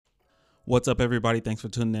What's up, everybody? Thanks for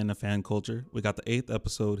tuning in to Fan Culture. We got the 8th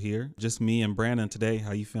episode here. Just me and Brandon today.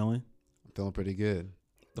 How you feeling? I'm feeling pretty good.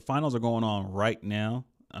 The finals are going on right now.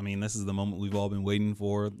 I mean, this is the moment we've all been waiting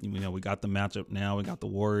for. You know, we got the matchup now. We got the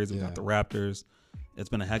Warriors. We got the Raptors. It's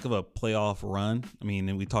been a heck of a playoff run. I mean,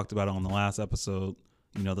 and we talked about it on the last episode.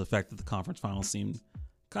 You know, the fact that the conference finals seemed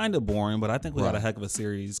kind of boring, but I think we got a heck of a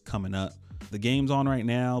series coming up. The game's on right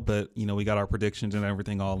now, but, you know, we got our predictions and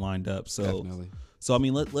everything all lined up. So, Definitely. So I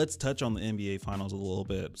mean, let's touch on the NBA Finals a little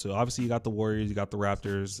bit. So obviously you got the Warriors, you got the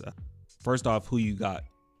Raptors. First off, who you got?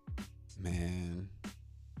 Man,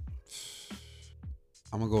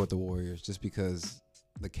 I'm gonna go with the Warriors just because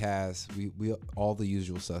the cast, we all the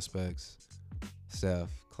usual suspects: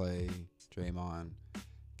 Steph, Clay, Draymond,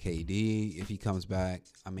 KD. If he comes back,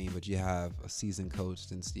 I mean, but you have a seasoned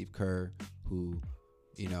coach in Steve Kerr, who,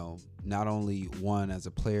 you know, not only won as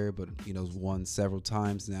a player, but you know, has won several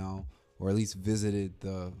times now, or at least visited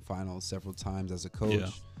the finals several times as a coach. Yeah,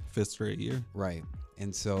 5th straight year. Right.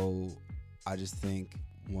 And so I just think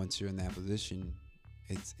once you're in that position,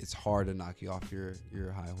 it's hard to knock you off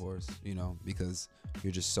your high horse, you know, because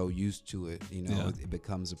you're just so used to it, you know. It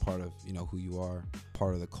becomes a part of, you know, who you are,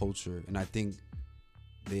 part of the culture. And I think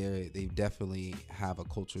they definitely have a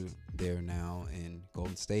culture there now in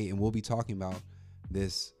Golden State. And we'll be talking about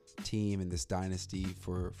this team and this dynasty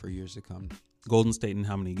for years to come. Golden State in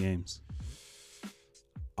how many games?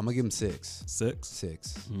 I'm going to give them 6. 6?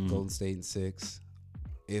 6. Golden State in 6.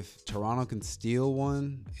 If Toronto can steal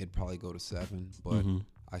one, it'd probably go to 7. But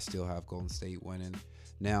I still have Golden State winning.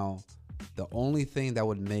 Now, the only thing that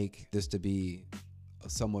would make this to be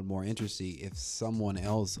somewhat more interesting if someone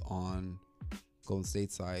else on Golden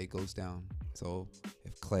State side goes down. So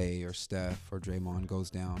if Clay or Steph or Draymond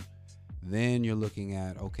goes down, then you're looking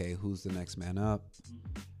at, okay, who's the next man up?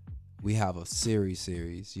 We have a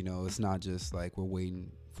series, you know. It's not just like we're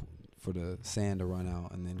waiting for the sand to run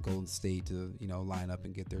out and then Golden State to, you know, line up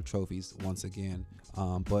and get their trophies once again.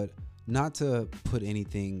 But not to put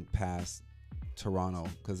anything past Toronto,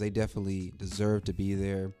 because they definitely deserve to be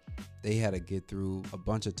there. They had to get through a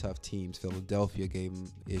bunch of tough teams. Philadelphia gave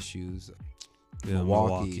them issues.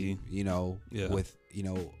 Milwaukee, you know, with, you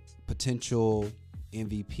know, potential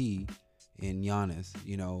MVP in Giannis,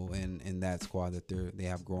 you know, and that squad that they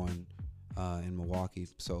have growing in Milwaukee.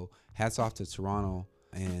 So hats off to Toronto,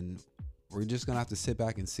 and we're just gonna have to sit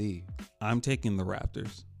back and see. I'm taking the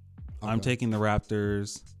Raptors. Okay. I'm taking the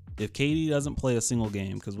Raptors. If KD doesn't play a single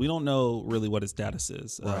game, because we don't know really what his status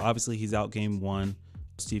is. Obviously, he's out game 1.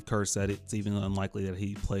 Steve Kerr said it's even unlikely that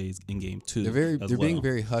he plays in game 2. They're being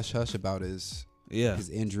very hush hush about his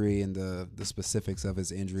injury and the specifics of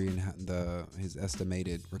his injury and his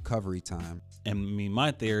estimated recovery time. And I mean,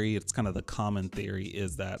 my theory, it's kind of the common theory,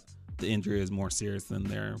 is that the injury is more serious than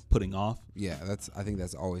they're putting off. Yeah, I think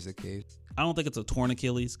that's always the case. I don't think it's a torn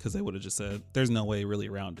Achilles, because they would have just said there's no way really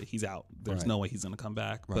around it. He's out. There's no way he's going to come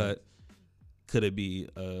back. But could it be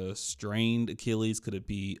a strained Achilles? Could it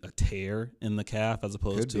be a tear in the calf as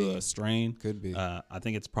opposed to a strain? Could be. I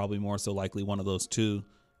think it's probably more so likely one of those two.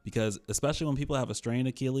 Because especially when people have a strained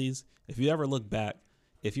Achilles, if you ever look back,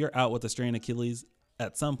 if you're out with a strained Achilles,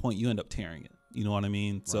 at some point you end up tearing it. You know what I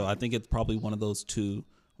mean? So I think it's probably one of those two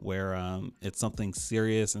where it's something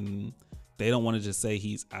serious and they don't want to just say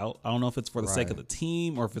he's out. I don't know if it's for the sake of the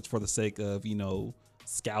team or if it's for the sake of, you know,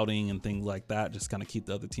 scouting and things like that. Just kind of keep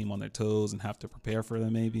the other team on their toes and have to prepare for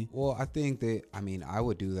them maybe. Well, I think I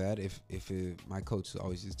would do that if my coach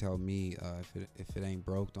always used to tell me if it ain't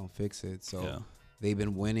broke, don't fix it. So they've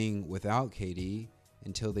been winning without KD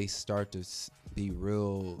until they start to see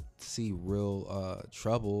real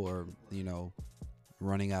trouble or, you know,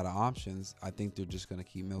 running out of options. I think they're just going to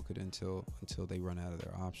keep milking until they run out of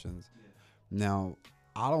their options. Now,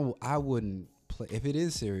 I wouldn't play if it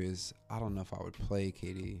is serious. I don't know if I would play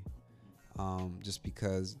KD, just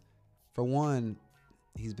because, for one,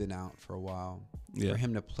 he's been out for a while. For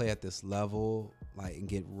him to play at this level, like, and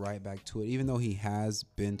get right back to it, even though he has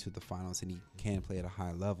been to the finals and he can play at a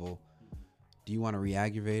high level, do you want to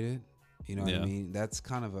re-aggravate it? You know what I mean? That's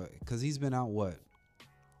kind of because he's been out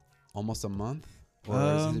almost a month, or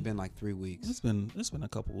has it been like 3 weeks? It's been a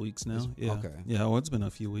couple weeks now. Okay. Yeah, well, it's been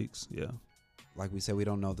a few weeks. Yeah. Like we said, we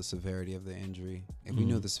don't know the severity of the injury. If we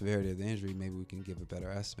knew the severity of the injury, maybe we can give a better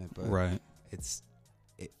estimate. But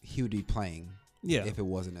he would be playing. Yeah. If it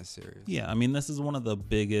wasn't as serious. Yeah, I mean, this is one of the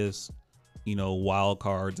biggest, you know, wild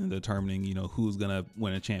cards in determining, you know, who's gonna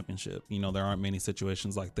win a championship. You know, there aren't many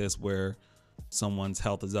situations like this where someone's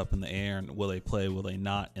health is up in the air and will they play, will they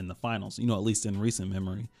not in the finals, you know, at least in recent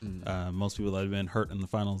memory. Most people that have been hurt in the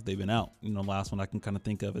finals, they've been out. You know, the last one I can kind of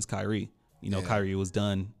think of is Kyrie. You know, Kyrie was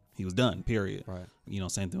done He was done, period. Right.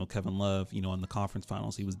 Same thing with Kevin Love, in the conference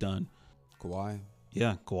finals, he was done. Kawhi.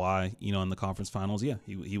 Yeah, Kawhi, in the conference finals, yeah,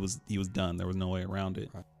 he was done. There was no way around it.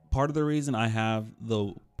 Right. Part of the reason I have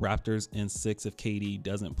the Raptors in 6 if KD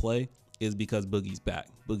doesn't play is because Boogie's back.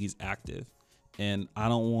 Boogie's active. And I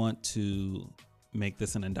don't want to make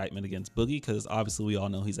this an indictment against Boogie, because obviously we all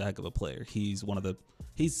know he's a heck of a player. He's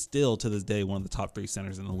still to this day one of the top 3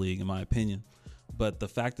 centers in the league, in my opinion. But the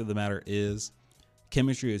fact of the matter is,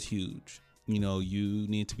 chemistry is huge. You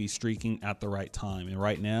need to be streaking at the right time. And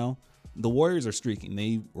right now, the Warriors are streaking.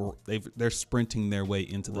 They're sprinting their way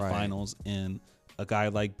into the finals. And a guy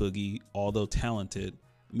like Boogie, although talented,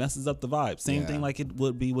 messes up the vibe. Same thing like it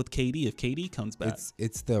would be with KD if KD comes back.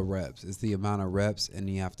 It's the reps. It's the amount of reps, and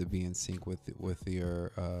you have to be in sync with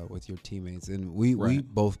your teammates. And we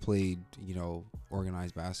both played,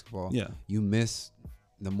 organized basketball. Yeah. You miss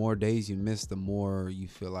the more days you miss, the more you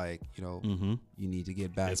feel like, you need to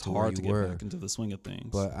get back it's to hard where to you were. get back into the swing of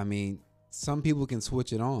things. But I mean, some people can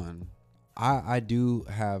switch it on. I do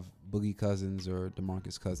have Boogie Cousins or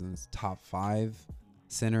DeMarcus Cousins top 5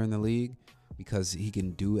 center in the league, because he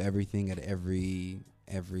can do everything at everywhere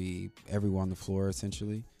on the floor.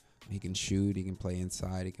 Essentially, he can shoot, he can play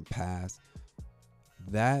inside, he can pass.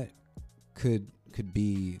 That could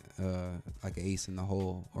be like an ace in the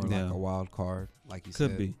hole, or like a wild card, like you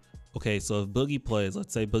said. Could be. Okay, so if Boogie plays,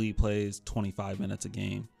 let's say Boogie plays 25 minutes a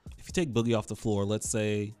game. If you take Boogie off the floor, let's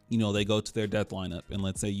say, they go to their death lineup, and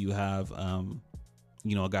let's say you have, a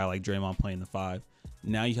guy like Draymond playing the 5.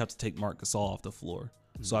 Now you have to take Marc Gasol off the floor.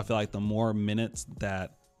 Mm-hmm. So I feel like the more minutes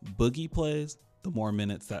that Boogie plays, the more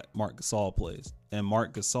minutes that Marc Gasol plays. And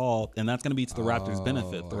Marc Gasol, and that's going to be to the Raptors'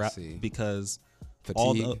 benefit, because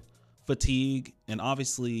all the fatigue, and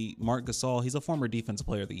obviously Marc Gasol, he's a former Defensive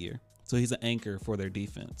Player of the Year. So he's an anchor for their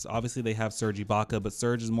defense. Obviously, they have Serge Ibaka, but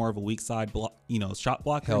Serge is more of a weak side shot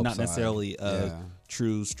blocker, not necessarily a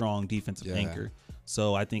true, strong defensive anchor.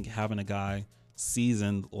 So I think having a guy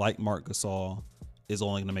seasoned like Marc Gasol is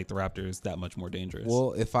only going to make the Raptors that much more dangerous.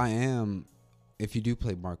 Well, if you do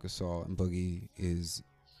play Marc Gasol and Boogie is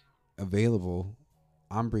available,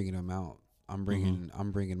 I'm bringing him out. I'm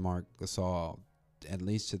bringing Marc Gasol at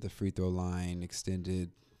least to the free throw line,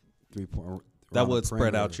 extended 3-point. That would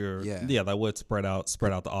spread out that would spread out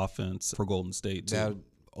the offense for Golden State too. That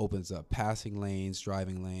opens up passing lanes,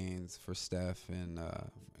 driving lanes for Steph and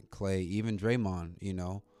Clay, even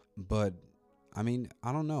Draymond, But I mean,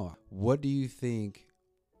 I don't know. What do you think?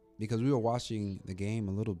 Because we were watching the game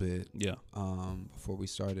a little bit before we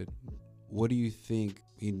started. What do you think?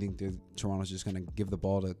 You think that Toronto's just going to give the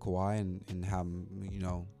ball to Kawhi and have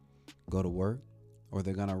him, go to work? Or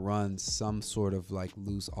they're going to run some sort of like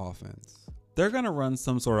loose offense? They're going to run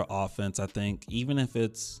some sort of offense, I think, even if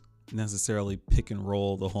it's necessarily pick and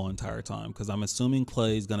roll the whole entire time, because I'm assuming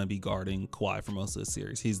Clay's going to be guarding Kawhi for most of the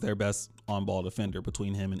series. He's their best on-ball defender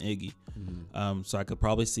between him and Iggy. Mm-hmm. So I could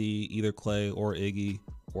probably see either Clay or Iggy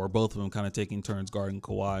or both of them kind of taking turns guarding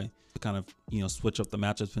Kawhi to kind of, switch up the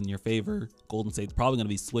matchups in your favor. Golden State's probably going to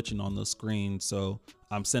be switching on those screens, so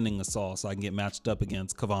I'm sending Gasol so I can get matched up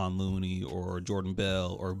against Kevon Looney or Jordan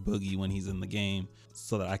Bell or Boogie when he's in the game,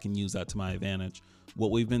 so that I can use that to my advantage.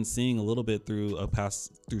 What we've been seeing a little bit through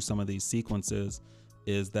some of these sequences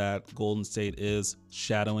is that Golden State is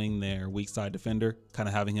shadowing their weak side defender, kind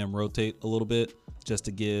of having him rotate a little bit just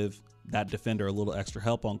to give that defender a little extra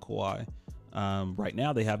help on Kawhi. Right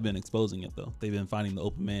now, they have been exposing it, though. They've been finding the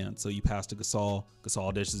open man. So you pass to Gasol.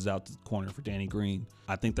 Gasol dishes out to the corner for Danny Green.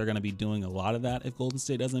 I think they're going to be doing a lot of that if Golden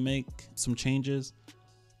State doesn't make some changes.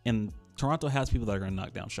 And Toronto has people that are going to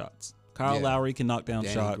knock down shots. Kyle Lowry can knock down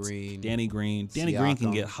shots. Danny Green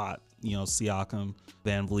can get hot. Siakam,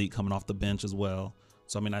 Van Vliet coming off the bench as well.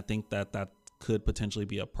 So, I mean, I think that could potentially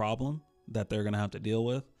be a problem that they're going to have to deal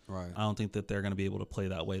with. Right. I don't think that they're going to be able to play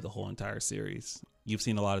that way the whole entire series. You've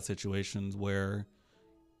seen a lot of situations where,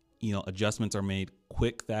 adjustments are made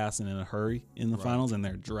quick, fast, and in a hurry in the finals, and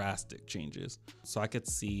they're drastic changes. So I could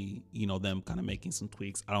see, them kind of making some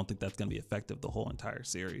tweaks. I don't think that's going to be effective the whole entire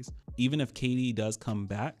series. Even if KD does come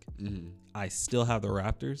back, I still have the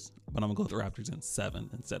Raptors, but I'm going to go with the Raptors in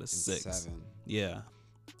 7 instead of 6. 7. Yeah.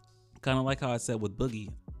 Kind of like how I said with Boogie,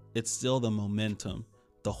 it's still the momentum.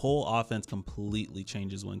 The whole offense completely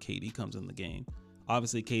changes when KD comes in the game.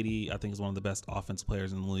 Obviously, KD, I think, is one of the best offensive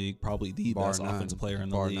players in the league, probably the best offensive player in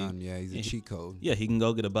the league. None. Yeah, he's a cheat code. Yeah, he can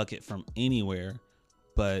go get a bucket from anywhere,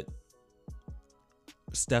 but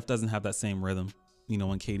Steph doesn't have that same rhythm,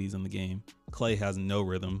 when KD's in the game. Clay has no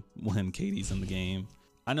rhythm when KD's in the game.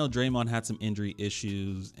 I know Draymond had some injury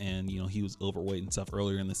issues and, he was overweight and stuff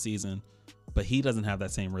earlier in the season, but he doesn't have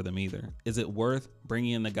that same rhythm either. Is it worth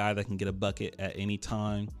bringing in the guy that can get a bucket at any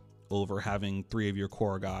time over having 3 of your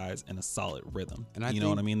core guys in a solid rhythm. And you know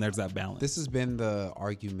what I mean? There's that balance. This has been the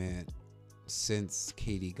argument since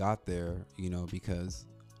KD got there, because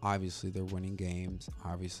obviously they're winning games,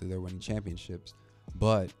 obviously they're winning championships,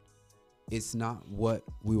 but it's not what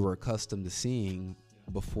we were accustomed to seeing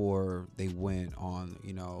before they went on,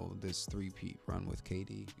 this 3-peat run with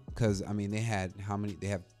KD. Because they had they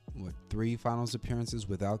have 3 finals appearances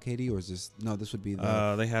without KD, or is this would be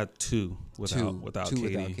they had 2 without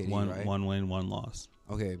KD. One right? 1 win, 1 loss.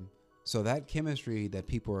 Okay, so that chemistry that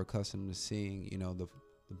people are accustomed to seeing, the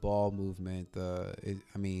ball movement,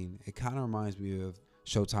 it kind of reminds me of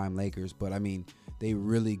Showtime Lakers, but they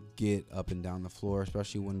really get up and down the floor,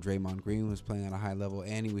 especially when Draymond Green was playing at a high level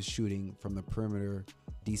and he was shooting from the perimeter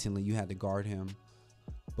decently. You had to guard him.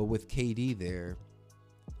 But with KD there,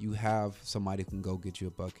 you have somebody who can go get you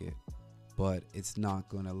a bucket, but it's not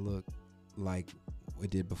going to look like it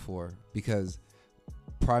did before, because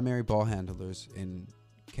primary ball handlers, and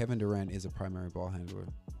Kevin Durant is a primary ball handler,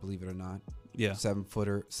 believe it or not. Yeah.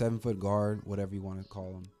 7-foot guard, whatever you want to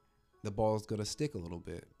call him. The ball's going to stick a little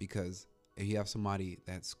bit, because if you have somebody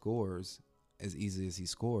that scores as easily as he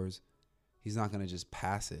scores, he's not going to just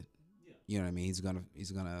pass it. Yeah. You know what I mean? He's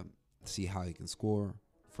going to see how he can score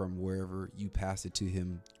from wherever you pass it to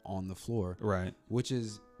him on the floor. Right. Which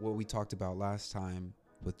is what we talked about last time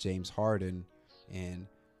with James Harden, and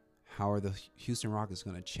how are the Houston Rockets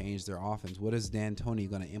going to change their offense? What is D'Antoni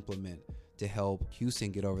going to implement to help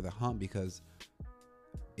Houston get over the hump? Because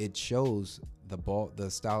it shows the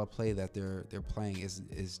style of play that they're playing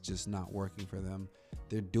is just not working for them.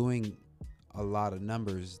 They're doing a lot of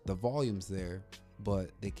numbers, the volume's there,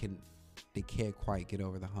 but they can't quite get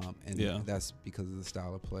over the hump, and that's because of the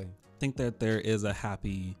style of play. I think that there is a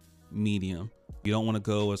happy medium. You don't want to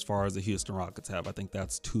go as far as the Houston Rockets have. I think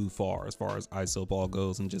that's too far as ISO ball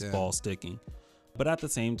goes and just ball sticking. But at the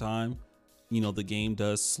same time, the game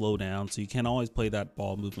does slow down, so you can't always play that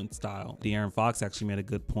ball movement style. De'Aaron Fox actually made a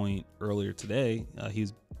good point earlier today. He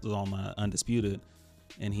was on Undisputed,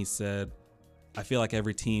 and he said, I feel like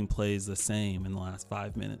every team plays the same in the last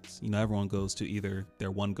 5 minutes. Everyone goes to either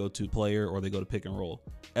their one go-to player or they go to pick and roll.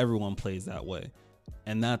 Everyone plays that way.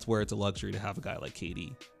 And that's where it's a luxury to have a guy like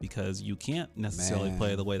KD, because you can't necessarily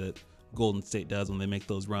play the way that Golden State does when they make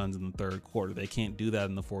those runs in the third quarter. They can't do that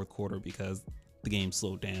in the fourth quarter because the game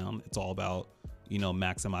slowed down. It's all about,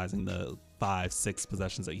 maximizing the 5-6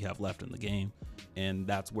 possessions that you have left in the game. And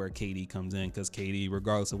that's where KD comes in, because KD,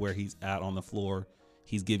 regardless of where he's at on the floor,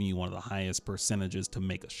 he's giving you one of the highest percentages to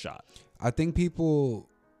make a shot. I think people,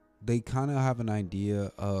 they kind of have an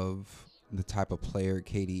idea of the type of player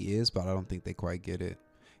KD is, but I don't think they quite get it.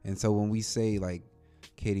 And so when we say like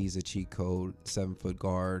KD's a cheat code, 7-foot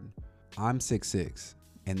guard, I'm 6'6",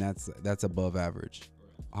 and that's above average.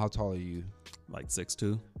 How tall are you? Like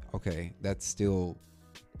 6'2". Okay, that's still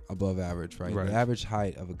above average, right? The average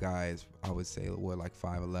height of a guy is, I would say, what, like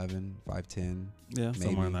 5'11", 5'10"? Yeah, maybe.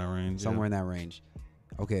 Somewhere in that range. Somewhere in that range.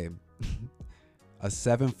 Okay, a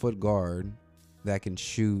 7-foot guard that can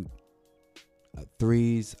shoot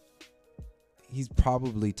threes. He's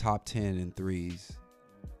probably top 10 in threes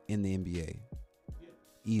in the NBA,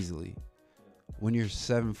 easily. When you're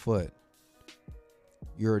 7 foot,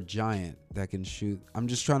 you're a giant that can shoot. I'm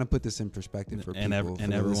just trying to put this in perspective for people, for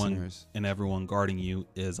the listeners. And everyone guarding you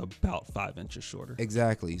is about 5 inches shorter.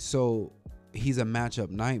 Exactly. So he's a matchup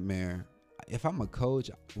nightmare. If I'm a coach,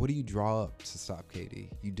 what do you draw up to stop KD?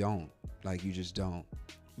 You don't. Like, you just don't.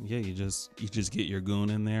 Yeah, you just get your goon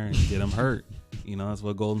in there and get him hurt. That's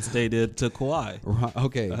what Golden State did to Kawhi. Right.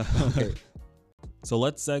 Okay. Okay. So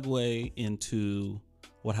let's segue into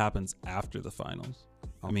what happens after the finals.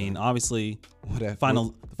 Okay. Obviously, the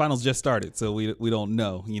finals just started, so we don't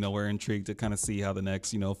know. We're intrigued to kind of see how the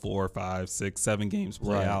next 4, 5, 6, 7 games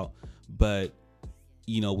play out. But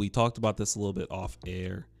we talked about this a little bit off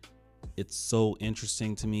air. It's so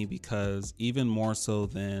interesting to me, because even more so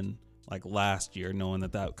than like last year, knowing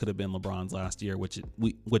that could have been LeBron's last year, which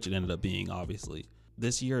it ended up being, obviously.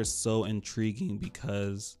 This year is so intriguing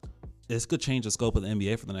because this could change the scope of the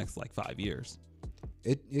NBA for the next 5 years.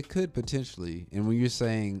 It could potentially. And when you're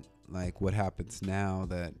saying like what happens now,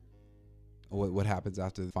 that what happens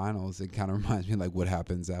after the finals, it kind of reminds me like what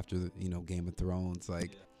happens after Game of Thrones.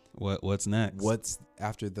 Like what's next? What's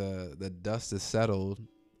after the dust is settled?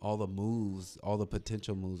 All the moves, all the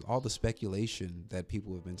potential moves, all the speculation that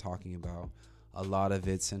people have been talking about. A lot of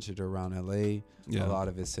it centered around LA. Yeah. A lot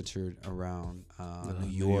of it centered around New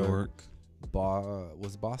York.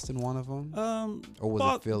 Was Boston one of them? Or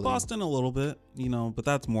was it Philly? Boston a little bit, but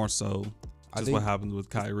that's more so just what happens with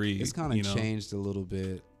Kyrie. It's kind of changed a little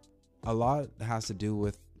bit. A lot has to do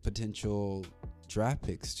with potential draft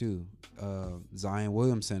picks too. Zion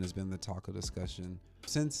Williamson has been the talk of discussion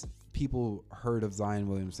since people heard of Zion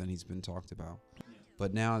Williamson. He's been talked about,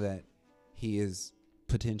 but now that he is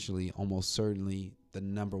potentially, almost certainly, the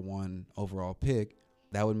number 1 overall pick,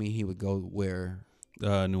 that would mean he would go where?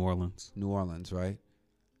 New Orleans. New Orleans, right?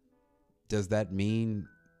 Does that mean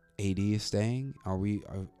AD is staying?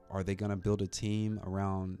 Are they gonna build a team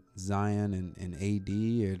around Zion and AD?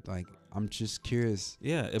 Or like, I'm just curious.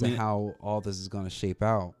 Yeah, how all this is gonna shape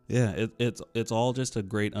out. Yeah, it's all just a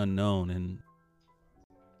great unknown, and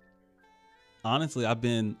honestly, I've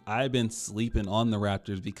been sleeping on the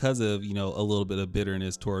Raptors because of, you know, a little bit of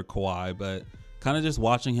bitterness toward Kawhi, but kind of just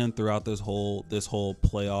watching him throughout this whole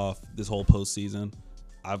playoff, this whole postseason,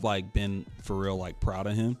 I've like been for real like proud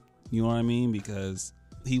of him. You know what I mean? Because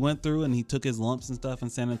he went through and he took his lumps and stuff in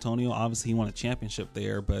San Antonio. Obviously, he won a championship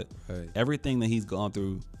there, but everything that he's gone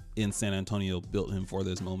through in San Antonio built him for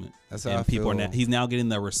this moment. That's how I feel. He's now getting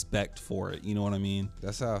the respect for it. You know what I mean?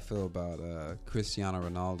 That's how I feel about Cristiano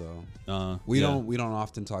Ronaldo. We don't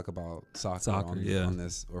often talk about soccer on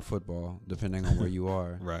this, or football, depending on where you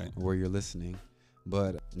are, right, or where you're listening.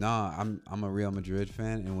 But I'm a Real Madrid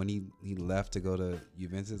fan, and when he left to go to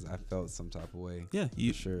Juventus, I felt some type of way. Yeah,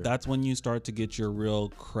 sure. That's when you start to get your real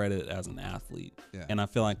credit as an athlete. Yeah. And I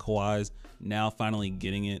feel like Kawhi's now finally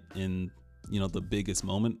getting it in, you know, the biggest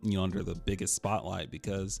moment, you know, under the biggest spotlight,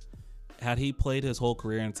 because had he played his whole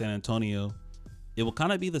career in San Antonio, it will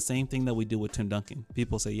kind of be the same thing that we do with Tim Duncan.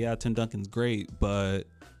 People say, yeah, Tim Duncan's great, but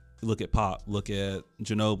look at Pop, look at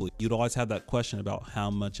Ginobili. You'd always have that question about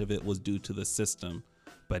how much of it was due to the system.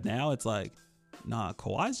 But now it's like, nah,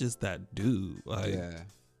 Kawhi's just that dude. Like, yeah.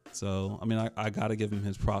 So, I mean, I got to give him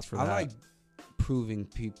his props for that. I like proving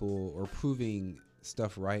people or proving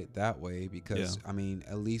stuff right that way, because, I mean,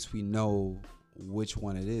 at least we know which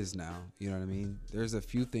one it is now. You know what I mean? There's a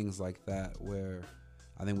few things like that where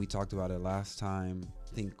I think we talked about it last time.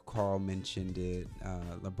 I think Carl mentioned it.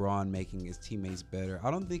 LeBron making his teammates better.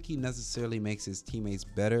 I don't think he necessarily makes his teammates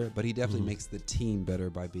better, but he definitely makes the team better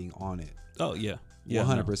by being on it. Oh, yeah.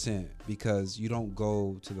 100%. Because you don't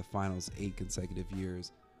go to the finals 8 consecutive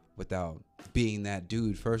years without being that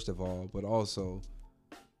dude, first of all, but also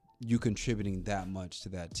you contributing that much to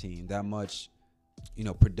that team. That much, you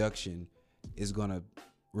know, production is going to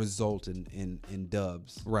result in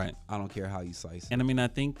dubs. Right. I don't care how you slice it. And I mean, I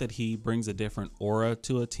think that he brings a different aura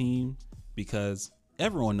to a team, because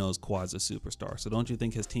everyone knows Kawhi's a superstar. So don't you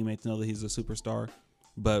think his teammates know that he's a superstar?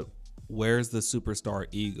 But where's the superstar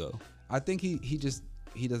ego? I think he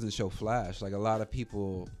doesn't show flash. Like a lot of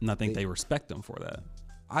people, and I think they respect him for that.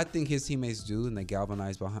 I think his teammates do, and they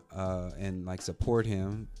galvanize behind and like support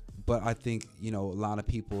him. But I think, you know, a lot of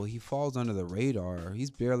people, he falls under the radar.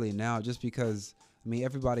 He's barely now, just because, I mean,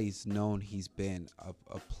 everybody's known he's been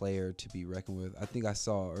a player to be reckoned with. I think I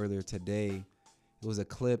saw earlier today, it was a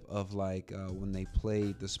clip of like when they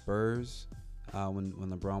played the Spurs, when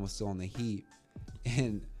LeBron was still on the Heat,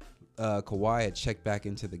 and Kawhi had checked back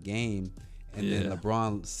into the game, and then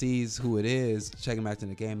LeBron sees who it is, checking back into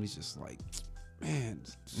the game, and he's just like, man.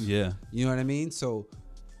 Yeah. You know what I mean? So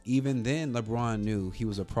even then, LeBron knew he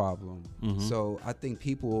was a problem. So I think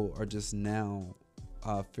people are just now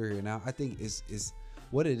figuring out. I think is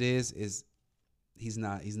what it is he's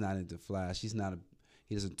not into flash. He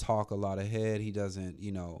doesn't talk a lot ahead. He doesn't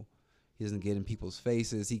get in people's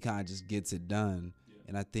faces. He kind of just gets it done.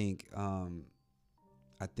 And I think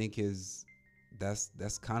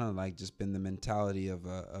that's kind of like just been the mentality of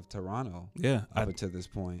Toronto. Yeah, up until this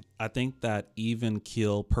point. I think that even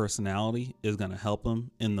keel personality is going to help him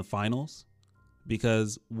in the finals,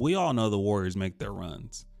 because we all know the Warriors make their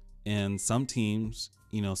runs, and some teams,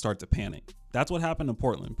 you know, start to panic. That's what happened to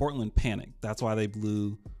Portland. Portland panicked. That's why they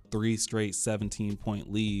blew 3 straight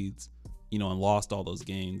 17-point leads, you know, and lost all those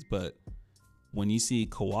games. But when you see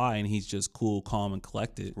Kawhi and he's just cool, calm, and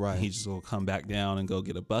collected, right, he just will come back down and go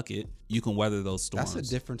get a bucket, you can weather those storms. That's a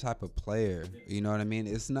different type of player. You know what I mean?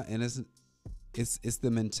 It's not, and it's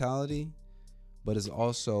the mentality, but it's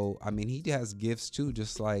also, I mean, he has gifts too,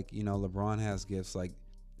 just like, you know, LeBron has gifts, like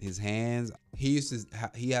his hands. He has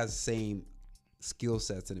the same skill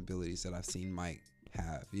sets and abilities that I've seen Mike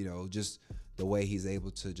have. You know, just the way he's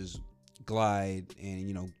able to just glide and,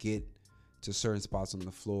 you know, get to certain spots on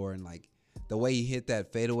the floor, and like the way he hit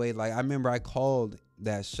that fadeaway. Like I remember I called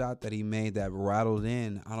that shot that he made that rattled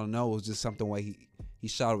in. I don't know, it was just something way he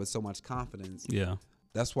shot it with so much confidence. Yeah.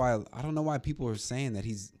 That's why I don't know why people are saying that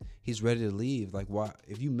he's ready to leave. Like, why,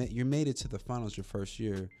 if you made it to the finals your first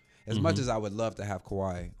year, as much as I would love to have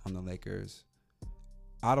Kawhi on the Lakers,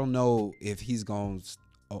 I don't know if he's going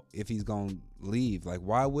to leave. Like,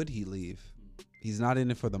 why would he leave? He's not in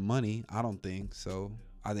it for the money, I don't think. So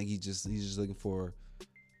I think he's just looking for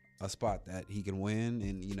a spot that he can win,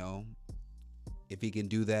 and if he can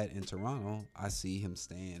do that in Toronto, I see him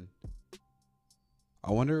staying.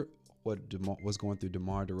 I wonder what's going through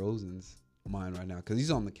DeMar DeRozan's mind right now, because he's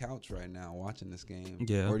on the couch right now watching this game.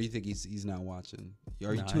 Yeah. Or do you think he's not watching?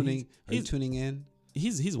 Are you he's tuning in?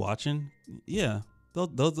 He's watching. Yeah.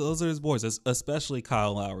 Those are his boys, especially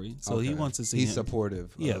Kyle Lowry. So he wants to see. He's him.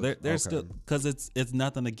 supportive. Yeah, they're still, because it's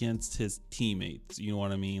nothing against his teammates. You know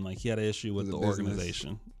what I mean? Like, he had an issue with the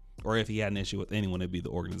organization, or if he had an issue with anyone, it'd be the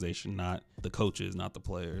organization, not the coaches, not the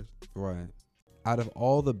players. Right. Out of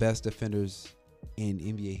all the best defenders in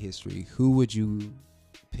NBA history, who would you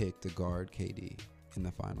pick to guard KD in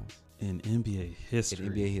the finals? In NBA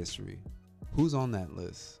history, who's on that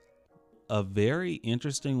list? A very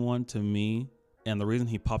interesting one to me. And the reason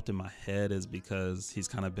he popped in my head is because he's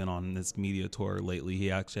kind of been on this media tour lately. He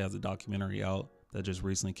actually has a documentary out that just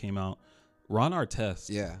recently came out. Ron Artest.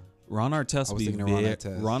 Yeah. Ron Artest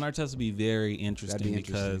would be very interesting,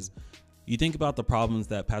 because you think about the problems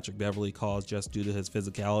that Patrick Beverley caused just due to his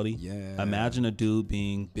physicality. Yeah. Imagine a dude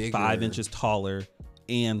being bigger, 5 inches taller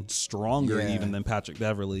and stronger even than Patrick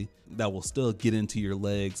Beverley, that will still get into your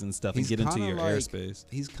legs and stuff and get into your airspace.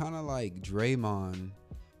 He's kind of like Draymond,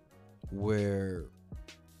 where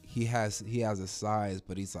he has a size,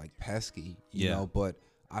 but he's like pesky, you know. But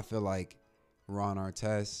I feel like Ron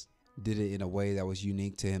Artest did it in a way that was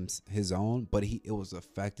unique to his own, but it was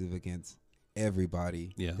effective against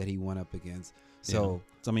everybody that he went up against. So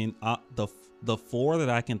I mean, the 4 that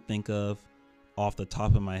I can think of off the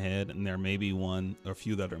top of my head, and there may be one or a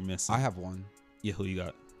few that are missing. I have one. Yeah, who you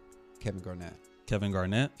got? Kevin Garnett. Kevin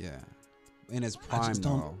Garnett? Yeah. In his prime,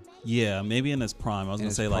 though. Yeah, maybe in his prime. I was going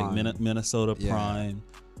to say prime. Like Minnesota prime.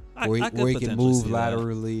 Where he can move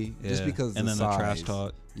laterally just because and the then size. The trash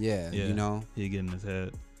talk. Yeah, you know. He'd get in his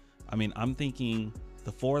head. I mean, I'm thinking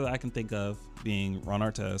the 4 that I can think of being Ron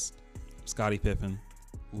Artest, Scottie Pippen.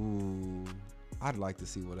 Ooh, I'd like to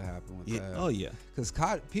see what happened with that. Oh, yeah. Because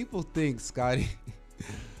people think Scottie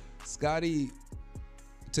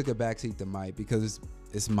took a backseat to Mike because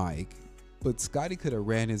it's Mike. But Scottie could have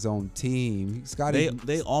ran his own team.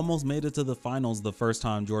 They almost made it to the finals the first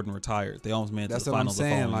time Jordan retired. They almost made it to the finals the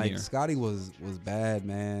following year. That's what I'm saying. Like, Scottie was bad,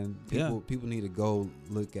 man. People need to go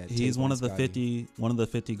look at. He's one of the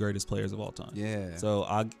 50 greatest players of all time. Yeah. So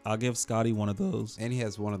I'll give Scottie one of those. And he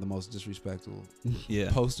has one of the most disrespectful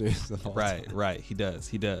posters of all time. Right. He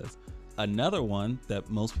does. Another one that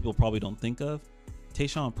most people probably don't think of,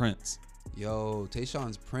 Tayshaun Prince. Yo,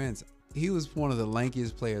 Tayshaun Prince. He was one of the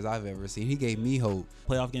lankiest players I've ever seen. He gave me hope.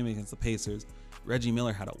 Playoff game against the Pacers, Reggie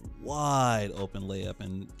Miller had a wide open layup,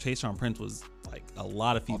 and Tayshaun Prince was like a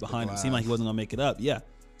lot of feet behind him. Seemed like he wasn't going to make it up. Yeah,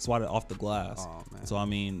 swatted off the glass. Oh, man. So, I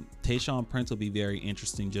mean, Tayshaun Prince will be very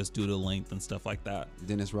interesting just due to length and stuff like that.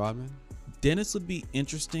 Dennis Rodman? Dennis would be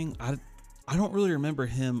interesting. I don't really remember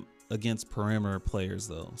him against perimeter players,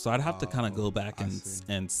 though. So I'd have to kind of go back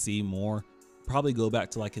and see more. Probably go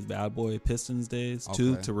back to like his Bad Boy Pistons days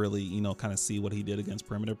too, to really, kind of see what he did against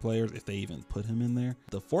perimeter players, if they even put him in there.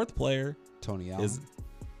 The 4th player, Tony Allen.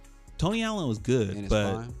 Tony Allen was good, in his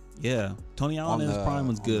but prime? Yeah, Tony Allen in his prime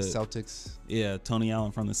was good. The Celtics. Yeah, Tony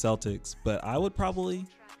Allen from the Celtics. But I would probably,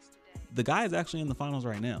 the guy is actually in the finals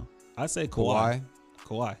right now. I say Kawhi.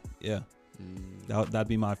 Yeah. That'd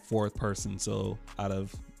be my 4th person. So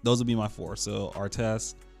those would be my 4. So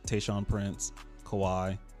Artest, Tayshaun Prince,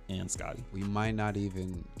 Kawhi, and Scottie. We might not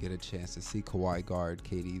even get a chance to see Kawhi guard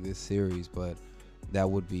KD this series, but that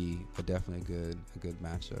would be definitely a good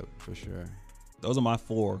matchup for sure. Those are my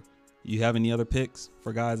 4. You have any other picks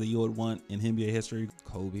for guys that you would want in NBA history?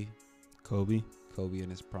 Kobe in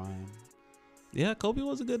his prime. Yeah, Kobe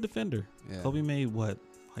was a good defender. Yeah. Kobe made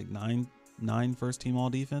like nine first team all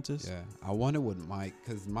defenses? Yeah. I wonder what Mike,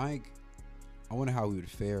 because Mike, I wonder how he would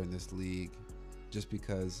fare in this league, just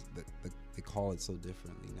because they call it so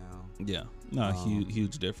differently now. Yeah, no,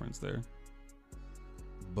 huge difference there.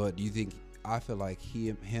 But do you think? I feel like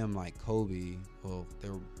him like Kobe. Well,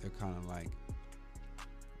 they're kind of like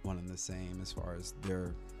one and the same as far as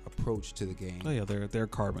their approach to the game. Oh yeah, they're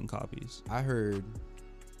carbon copies. I heard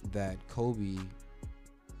that Kobe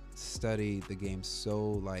studied the game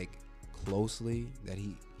so like closely that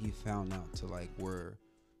he found out to like where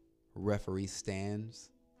referee stands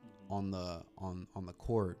on the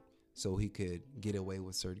court, so he could get away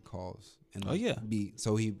with certain calls. And he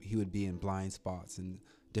would be in blind spots and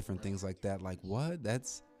different things like that. Like, what?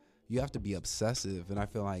 You have to be obsessive. And I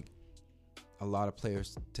feel like a lot of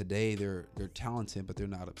players today, they're talented, but they're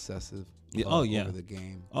not obsessive over the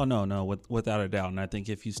game. Oh no, without a doubt. And I think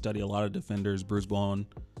if you study a lot of defenders, Bruce Bowen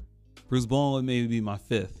Bruce Bowen would maybe be my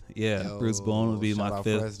fifth. Yeah, Yo, Bruce Bowen would be shout my out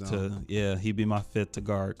fifth. Fresno. He'd be my fifth to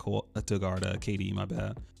guard KD. My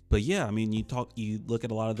bad. But yeah, I mean, you look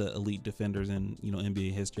at a lot of the elite defenders in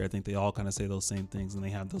NBA history. I think they all kind of say those same things, and they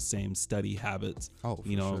have those same study habits. Oh, for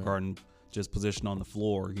sure. Regarding just position on the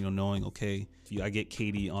floor. Knowing I get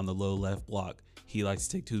KD on the low left block. He likes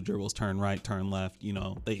to take 2 dribbles, turn right, turn left.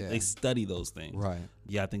 They study those things. Right.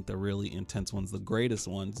 Yeah, I think the really intense ones, the greatest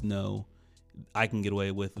ones, know I can get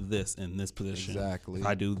away with this in this position. Exactly. If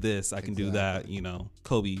I do this, I can do that.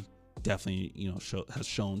 Kobe definitely, has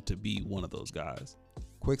shown to be one of those guys.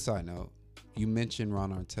 Quick side note, you mentioned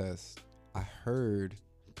Ron Artest. I heard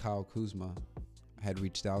Kyle Kuzma had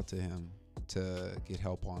reached out to him to get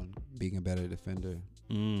help on being a better defender.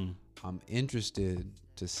 I'm interested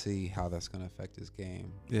to see how that's going to affect his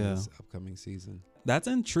game this upcoming season. That's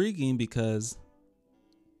intriguing because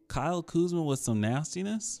Kyle Kuzma with some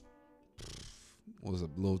nastiness. Was a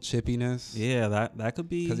little chippiness. Yeah, that could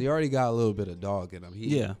be. Because he already got a little bit of dog in him.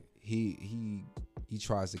 He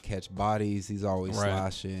tries to catch bodies. He's always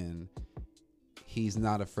slashing. He's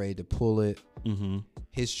not afraid to pull it. Mm-hmm.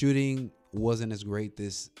 His shooting wasn't as great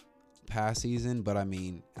this past season, but I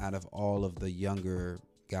mean, out of all of the younger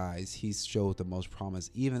guys, he's showed the most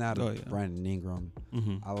promise. Even out of Brandon Ingram,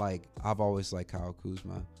 I've always liked Kyle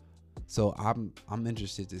Kuzma. So I'm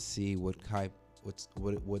interested to see what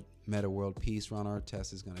meta world peace Ron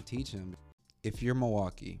Artest is going to teach him. If you're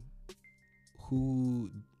Milwaukee, who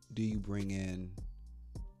do you bring in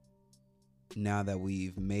now that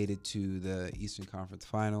we've made it to the Eastern Conference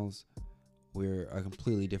Finals? We're a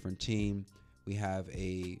completely different team. We have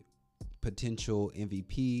a potential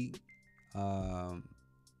MVP.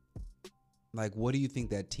 What do you think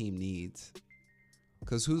that team needs?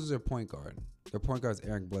 Because who's their point guard? Their point guard is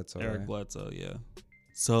Eric Bledsoe. Bledsoe, yeah.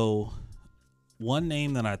 So one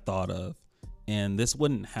name that I thought of, and this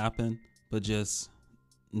wouldn't happen, but just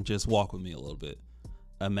walk with me a little bit.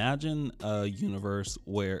 Imagine a universe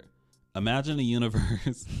where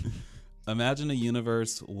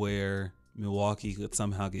Milwaukee could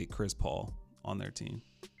somehow get Chris Paul on their team.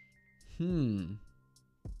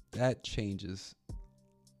 That changes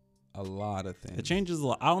a lot of things. It changes a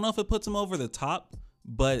lot. I don't know if it puts them over the top,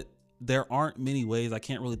 but there aren't many ways. I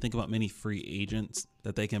can't really think about many free agents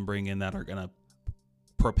that they can bring in that are going to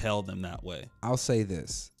propel them that way. I'll say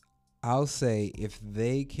this. I'll say if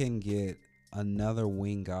they can get another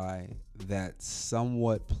wing guy that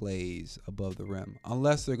somewhat plays above the rim,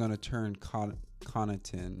 unless they're going to turn Pat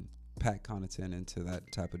Connaughton into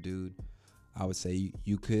that type of dude, I would say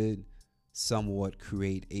you could somewhat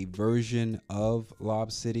create a version of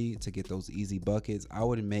Lob City to get those easy buckets. I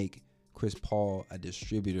would make Chris Paul a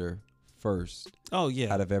distributor first. Oh,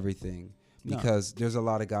 yeah. Out of everything. Because there's a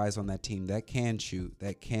lot of guys on that team that can shoot,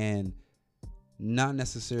 that can not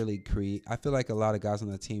necessarily create. I feel like a lot of guys on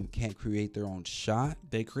the team can't create their own shot.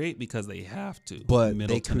 They create because they have to. But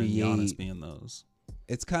Middleton they create, and Giannis being those.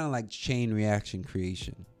 It's kind of like chain reaction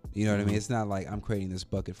creation. You know what I mean? It's not like I'm creating this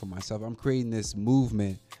bucket for myself. I'm creating this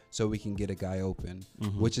movement so we can get a guy open,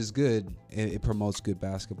 which is good. It promotes good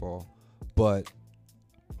basketball. But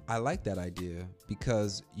I like that idea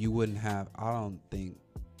because you wouldn't have,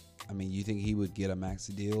 you think he would get a max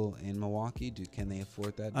deal in Milwaukee? Can they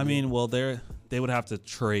afford that deal? I mean, well, they would have to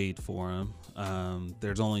trade for him.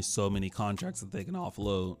 There's only so many contracts that they can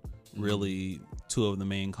offload. Really, two of the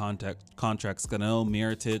main contracts. Gano,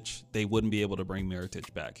 Mirotic, they wouldn't be able to bring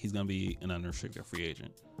Mirotic back. He's going to be an unrestricted free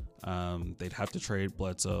agent. They'd have to trade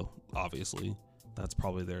Bledsoe, obviously. That's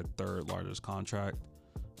probably their third largest contract.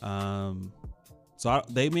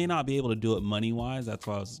 They may not be able to do it money-wise. That's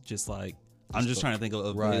why I was just like, I'm just trying to think of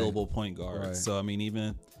available point guards. Right. So, I mean,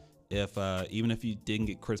 even if you didn't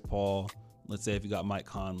get Chris Paul, let's say if you got Mike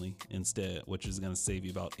Conley instead, which is going to save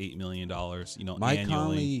you about $8 million, Mike annually.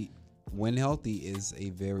 Conley, when healthy, is a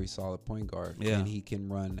very solid point guard. Yeah. And he can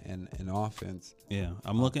run an offense. Yeah.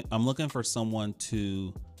 I'm looking for someone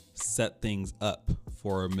to set things up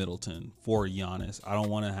for Middleton, for Giannis. I don't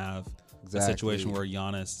want to have a situation where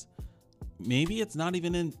Giannis, maybe it's not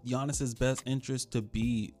even in Giannis's best interest to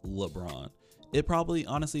be LeBron. It probably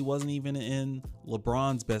honestly wasn't even in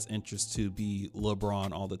LeBron's best interest to be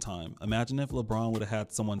LeBron all the time. Imagine if LeBron would have had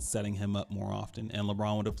someone setting him up more often and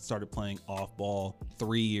LeBron would have started playing off ball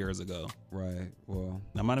 3 years ago. Right. Well,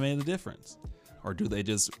 that might have made a difference. Or do they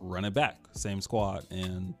just run it back, same squad,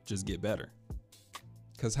 and just get better?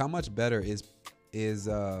 Because how much better is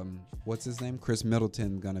what's his name? Chris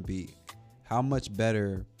Middleton going to be? How much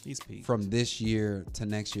better from this year to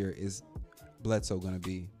next year is Bledsoe going to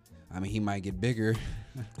be? I mean, he might get bigger.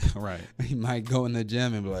 Right. He might go in the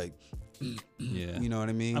gym and be like, Yeah. You know what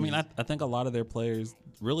I mean? I mean, I think a lot of their players,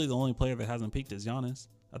 really the only player that hasn't peaked is Giannis.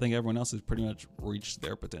 I think everyone else has pretty much reached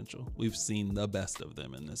their potential. We've seen the best of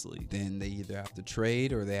them in this league. Then they either have to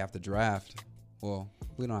trade or they have to draft. Well,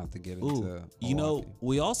 we don't have to get into Milwaukee.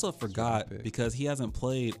 We also forgot, because he hasn't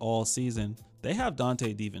played all season, they have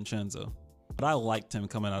Dante DiVincenzo. But I liked him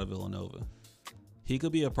coming out of Villanova. He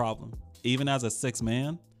could be a problem. Even as a 6th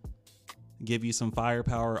man, give you some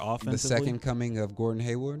firepower offensively. The second coming of Gordon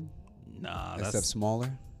Hayward? Nah, except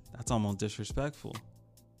smaller. That's almost disrespectful.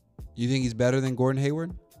 You think he's better than Gordon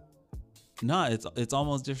Hayward? Nah, it's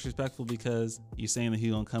almost disrespectful because you're saying that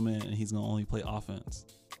he's gonna come in and he's gonna only play offense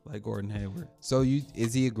like Gordon Hayward. So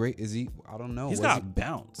is he? I don't know. He's got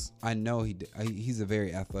bounce. I know he's a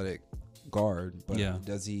very athletic guard, but yeah.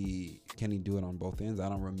 Can he do it on both ends? I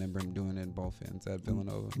don't remember him doing it on both ends at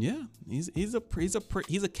Villanova. Yeah, he's a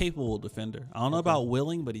capable defender. I don't know about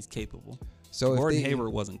willing, but he's capable. So Gordon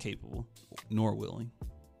Hayward wasn't capable nor willing.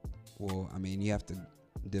 Well, I mean, you have to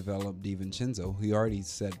develop DiVincenzo. He already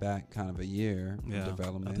set back kind of a year of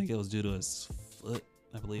development. I think it was due to his foot.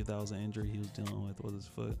 I believe that was an injury he was dealing with his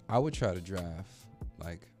foot. I would try to draft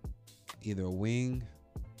like either a wing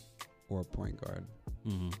or a point guard.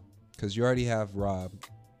 Because you already have Rob.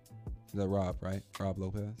 Is that Rob, right? Rob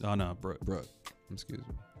Lopez? Oh, no, Brooke. Excuse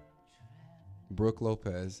me. Brooke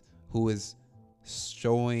Lopez, who is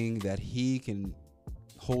showing that he can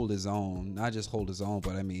hold his own. Not just hold his own,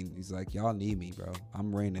 but I mean, he's like, y'all need me, bro.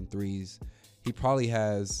 I'm raining threes. He probably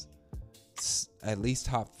has at least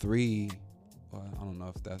top 3. Well, I don't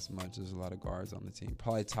know if that's much. There's a lot of guards on the team.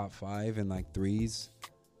 Probably top 5 in like threes.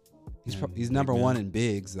 He's number 1 in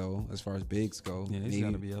bigs, though, as far as bigs go. Yeah, he's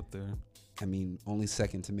got to be up there. I mean, only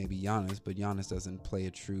second to maybe Giannis, but Giannis doesn't play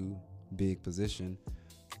a true big position.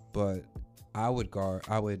 But I would try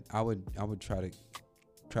to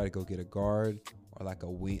go get a guard or like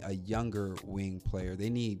a younger wing player. They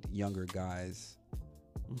need younger guys,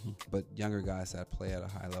 but younger guys that play at a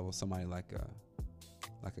high level. Somebody like a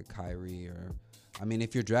Kyrie, or I mean,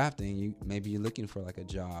 if you're drafting, maybe you're looking for like a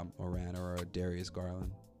Ja Morant or a Darius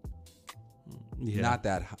Garland. Yeah. Not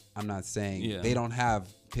that I'm not saying they don't have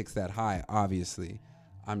picks that high, obviously.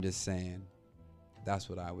 I'm just saying that's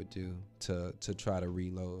what I would do to try to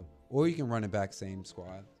reload. Or you can run it back, same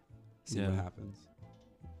squad, see what happens.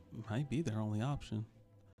 Might be their only option.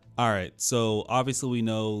 All right, so obviously we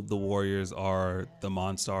know the Warriors are the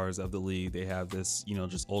Monstars of the league. They have this,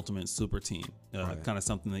 just ultimate super team, kind of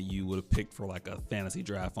something that you would have picked for like a fantasy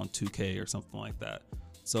draft on 2K or something like that.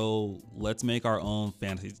 So let's make our own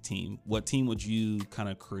fantasy team. What team would you kind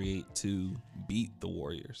of create to beat the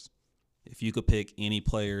Warriors? If you could pick any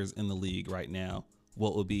players in the league right now,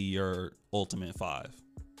 what would be your ultimate 5?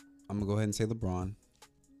 I'm going to go ahead and say LeBron. I'm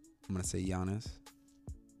going to say Giannis.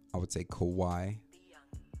 I would say Kawhi. I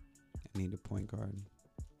need a point guard.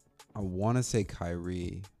 I want to say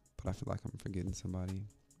Kyrie, but I feel like I'm forgetting somebody.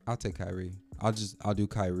 I'll take Kyrie. I'll do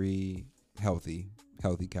Kyrie healthy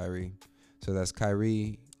Kyrie. So that's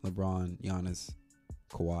Kyrie, LeBron, Giannis,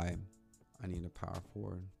 Kawhi. I need a power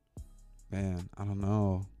forward. Man, I don't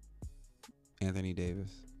know. Anthony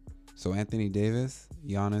Davis. So Anthony Davis,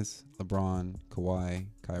 Giannis, LeBron, Kawhi,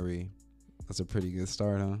 Kyrie. That's a pretty good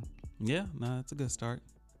start, huh? Yeah, that's a good start.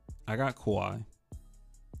 I got Kawhi.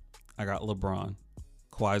 I got LeBron.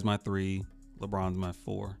 Kawhi's my 3. LeBron's my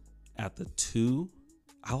 4. At the 2,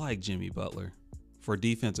 I like Jimmy Butler for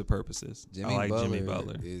defensive purposes. Jimmy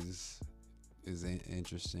Butler is an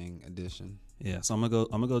interesting addition. Yeah, so I'm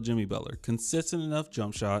gonna go Jimmy Butler. Consistent enough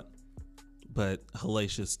jump shot, but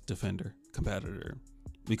hellacious defender, competitor.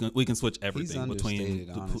 We can switch everything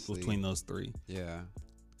between those 3. Yeah.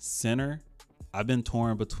 Center, I've been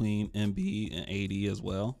torn between Embiid and AD as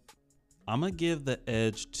well. I'm gonna give the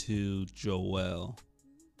edge to Joel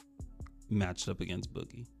matched up against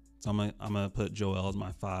Boogie. So I'm gonna put Joel as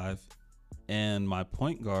my 5, and my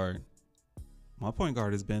point guard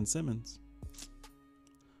is Ben Simmons.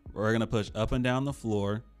 We're going to push up and down the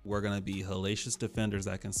floor. We're going to be hellacious defenders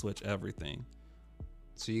that can switch everything.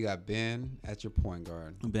 So you got Ben at your point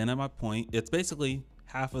guard. Ben at my point. It's basically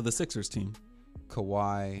half of the Sixers team.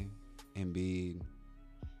 Kawhi, Embiid,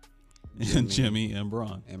 Jimmy and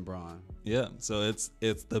Bron. Yeah, so it's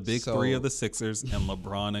the big 3 of the Sixers and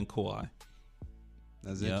LeBron and Kawhi.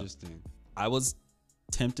 That's interesting. I was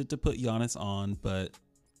tempted to put Giannis on, but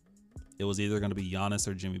it was either going to be Giannis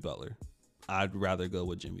or Jimmy Butler. I'd rather go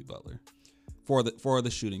with Jimmy Butler for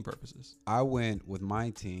the shooting purposes. I went with my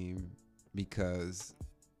team because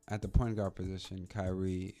at the point guard position,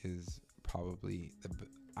 Kyrie is probably,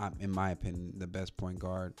 in my opinion, the best point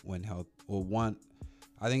guard when health. Well,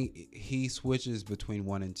 I think he switches between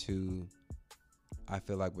 1 and 2 I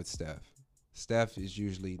feel like with Steph. Steph is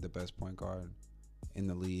usually the best point guard in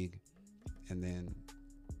the league. And then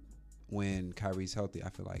when Kyrie's healthy, I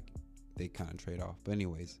feel like they kind of trade off. But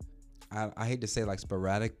anyways, I hate to say like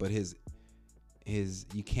sporadic, but his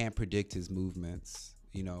you can't predict his movements,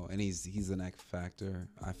 you know, and he's an X factor,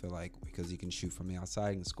 I feel like, because he can shoot from the outside,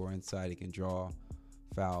 he can score inside, he can draw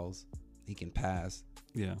fouls, he can pass.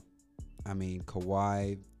 Yeah. I mean,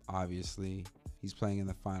 Kawhi, obviously, he's playing in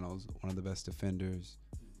the finals, one of the best defenders.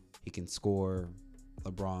 He can score.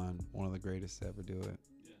 LeBron, one of the greatest to ever do it.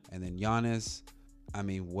 Yeah. And then Giannis, I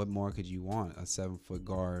mean, what more could you want? A 7-foot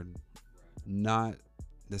guard, not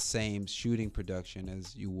the same shooting production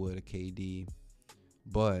as you would a KD,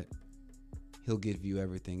 but he'll give you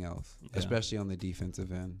everything else, especially on the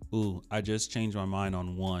defensive end. Ooh, I just changed my mind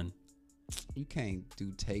on one. You can't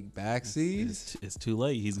do take backsies. It's too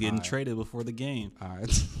late. He's getting traded before the game. All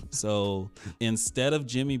right. So instead of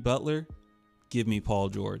Jimmy Butler, give me Paul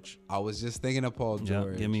George. I was just thinking of Paul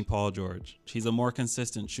George. Yeah, give me Paul George. He's a more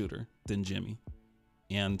consistent shooter than Jimmy,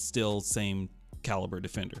 and still same caliber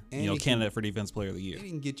defender. And candidate for Defense Player of the Year. He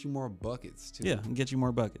can get you more buckets too. Yeah, and get you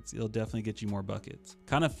more buckets. He'll definitely get you more buckets.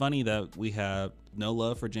 Kind of funny that we have no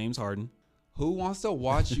love for James Harden. Who wants to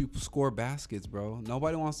watch you score baskets, bro?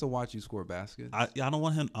 Nobody wants to watch you score baskets. I don't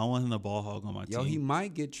want him. I want him to ball hog on my team. Yo, he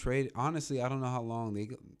might get traded. Honestly, I don't know how long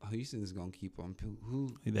Houston's gonna keep him. Who?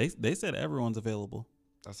 They said everyone's available.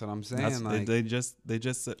 That's what I'm saying. They just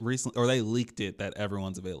recently, or they leaked it that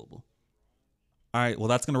everyone's available. All right, well,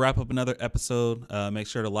 that's going to wrap up another episode. Make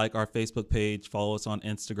sure to like our Facebook page. Follow us on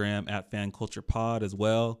Instagram at FanCulturePod as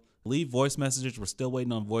well. Leave voice messages. We're still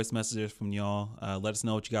waiting on voice messages from y'all. Let us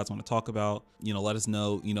know what you guys want to talk about. Let us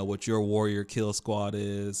know, what your Warrior Kill Squad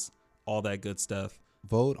is, all that good stuff.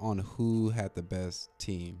 Vote on who had the best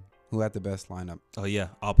team, who had the best lineup. Oh yeah,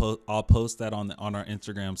 I'll post that on our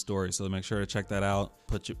Instagram story. So make sure to check that out.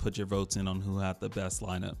 Put your votes in on who had the best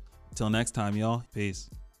lineup. Till next time, y'all. Peace.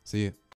 See you.